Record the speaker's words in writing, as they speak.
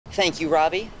Thank you,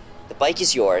 Robbie. The bike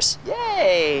is yours.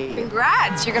 Yay!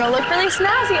 Congrats, you're gonna look really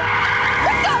snazzy.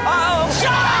 Oh,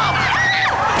 shut up!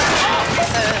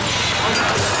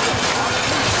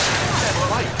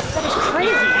 That is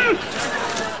crazy.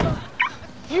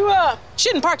 You,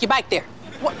 shouldn't park your bike there.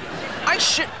 What? I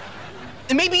should...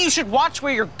 Maybe you should watch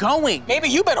where you're going. Maybe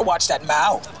you better watch that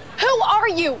mouth. Who are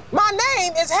you? My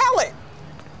name is Helen.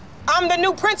 I'm the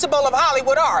new principal of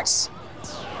Hollywood Arts.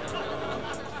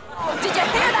 Oh, did you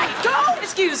hear that go?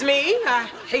 Excuse me, I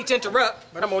hate to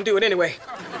interrupt, but I'm gonna do it anyway.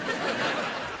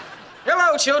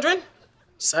 Hello, children.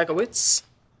 Psychowitz.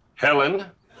 Helen.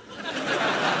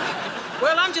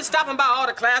 Well, I'm just stopping by all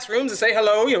the classrooms and say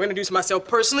hello, introduce myself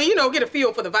personally, get a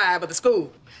feel for the vibe of the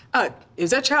school.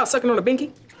 Is that child sucking on a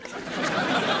binky?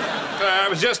 I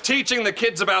was just teaching the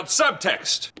kids about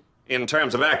subtext in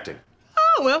terms of acting.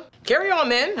 Oh, well, carry on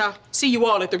then. I'll see you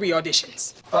all at the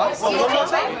re-auditions. What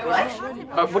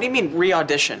do you mean,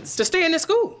 re-auditions? To stay in this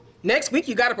school. Next week,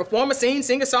 you gotta perform a scene,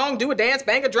 sing a song, do a dance,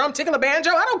 bang a drum, tickle a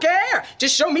banjo. I don't care.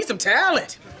 Just show me some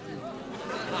talent.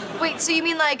 Wait, so you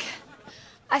mean like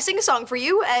I sing a song for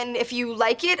you, and if you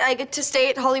like it, I get to stay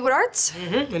at Hollywood Arts?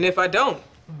 Mm-hmm. And if I don't,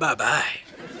 bye-bye.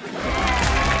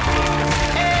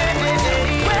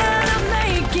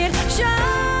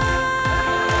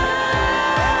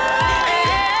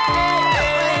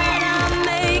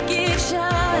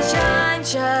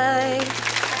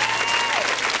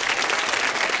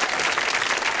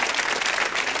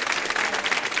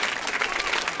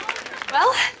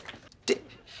 Well?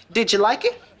 Did you like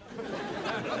it?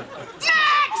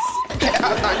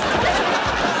 And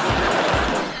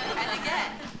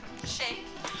again, shake.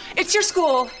 It's your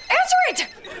school. Answer it!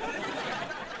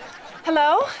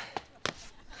 Hello?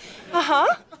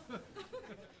 Uh-huh.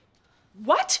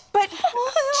 What? But...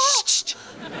 Shh.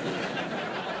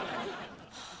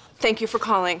 Thank you for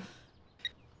calling.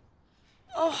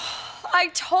 Oh, I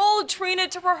told Trina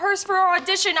to rehearse for our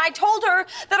audition. I told her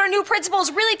that our new principal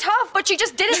is really tough, but she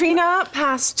just didn't. Trina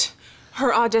passed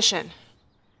her audition.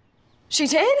 She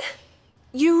did?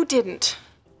 You didn't.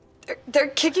 They're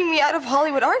kicking me out of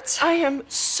Hollywood Arts? I am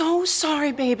so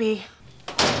sorry, baby.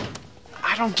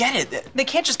 I don't get it. They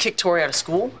can't just kick Tori out of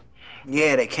school.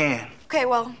 Yeah, they can. Okay,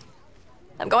 well,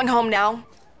 I'm going home now.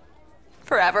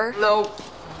 Forever. No.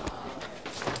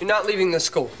 You're not leaving this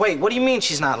school. Wait, what do you mean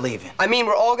she's not leaving? I mean,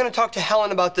 we're all gonna talk to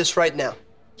Helen about this right now.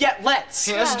 Yeah, let's.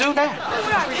 Yeah, let's do that.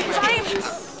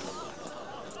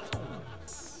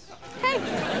 Hey.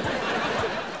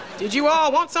 Did you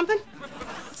all want something?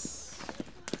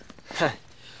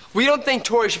 We don't think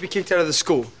Tori should be kicked out of the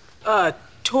school.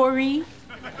 Tori?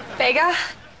 Vega?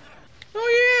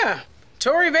 Oh, yeah.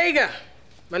 Tori Vega.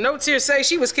 My notes here say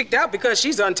she was kicked out because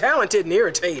she's untalented and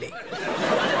irritating.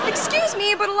 Excuse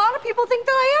me, but a lot of people think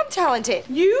that I am talented.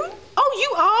 You? Oh,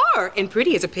 you are. And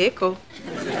pretty as a pickle.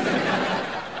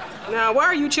 Now, why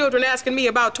are you children asking me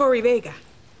about Tori Vega?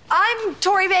 I'm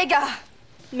Tori Vega.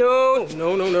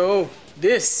 No.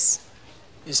 This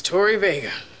is Tori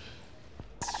Vega.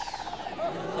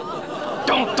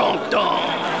 Dun, dun, dun.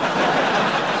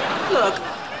 Look,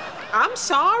 I'm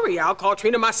sorry. I'll call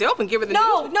Trina myself and give her the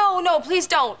news. No, please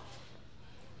don't.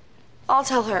 I'll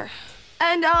tell her.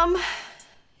 And,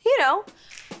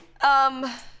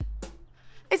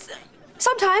 it's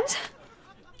sometimes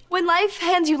when life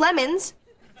hands you lemons,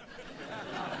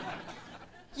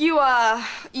 you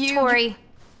Tori.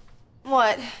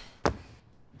 What?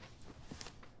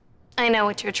 I know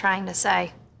what you're trying to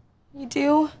say. You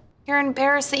do? You're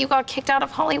embarrassed that you got kicked out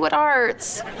of Hollywood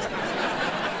Arts.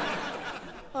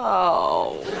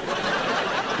 Oh.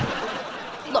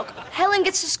 Look, Helen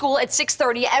gets to school at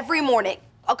 6:30 every morning.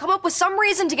 I'll come up with some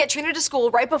reason to get Trina to school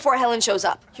right before Helen shows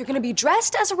up. You're gonna be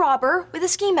dressed as a robber with a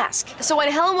ski mask. So when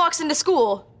Helen walks into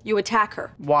school, you attack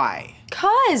her. Why?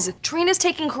 'Cause Trina's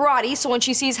taking karate, so when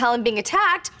she sees Helen being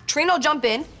attacked, Trina will jump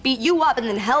in, beat you up, and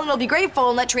then Helen will be grateful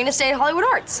and let Trina stay at Hollywood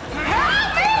Arts.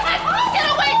 Help me! Get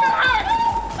away from her!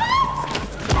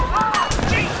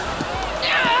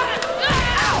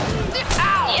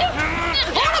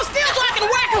 Hold him still so I can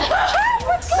whack him!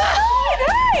 What's going on?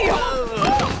 Hey!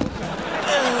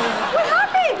 What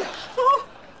happened? Oh,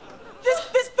 this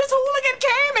hooligan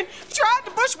came and tried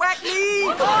to bushwhack me.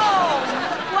 Oh,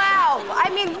 wow. I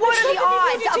mean, what are the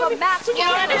odds of a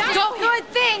masculine good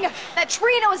thing that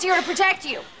Trina was here to protect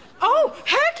you? Oh,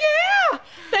 heck yeah!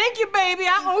 Thank you, baby.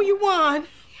 I owe you one.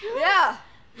 Yeah.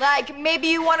 Like, maybe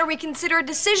you want to reconsider a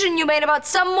decision you made about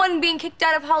someone being kicked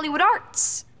out of Hollywood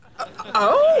Arts.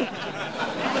 Oh.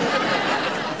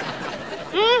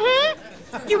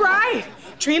 Mm-hmm. You're right.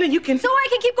 Trina, you can... So I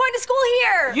can keep going to school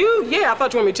here. Yeah, I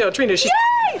thought you wanted me to tell Trina she...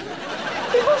 Yay!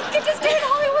 We both get to stay in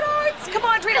Hollywood Arts. Come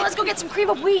on, Trina, let's go get some cream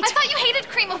of wheat. I thought you hated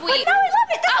cream of wheat. No, I love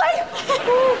it. This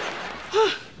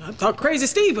way. I thought Crazy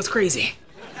Steve was crazy.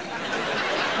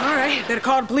 All right, better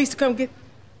call the police to come get.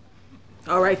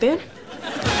 All right then.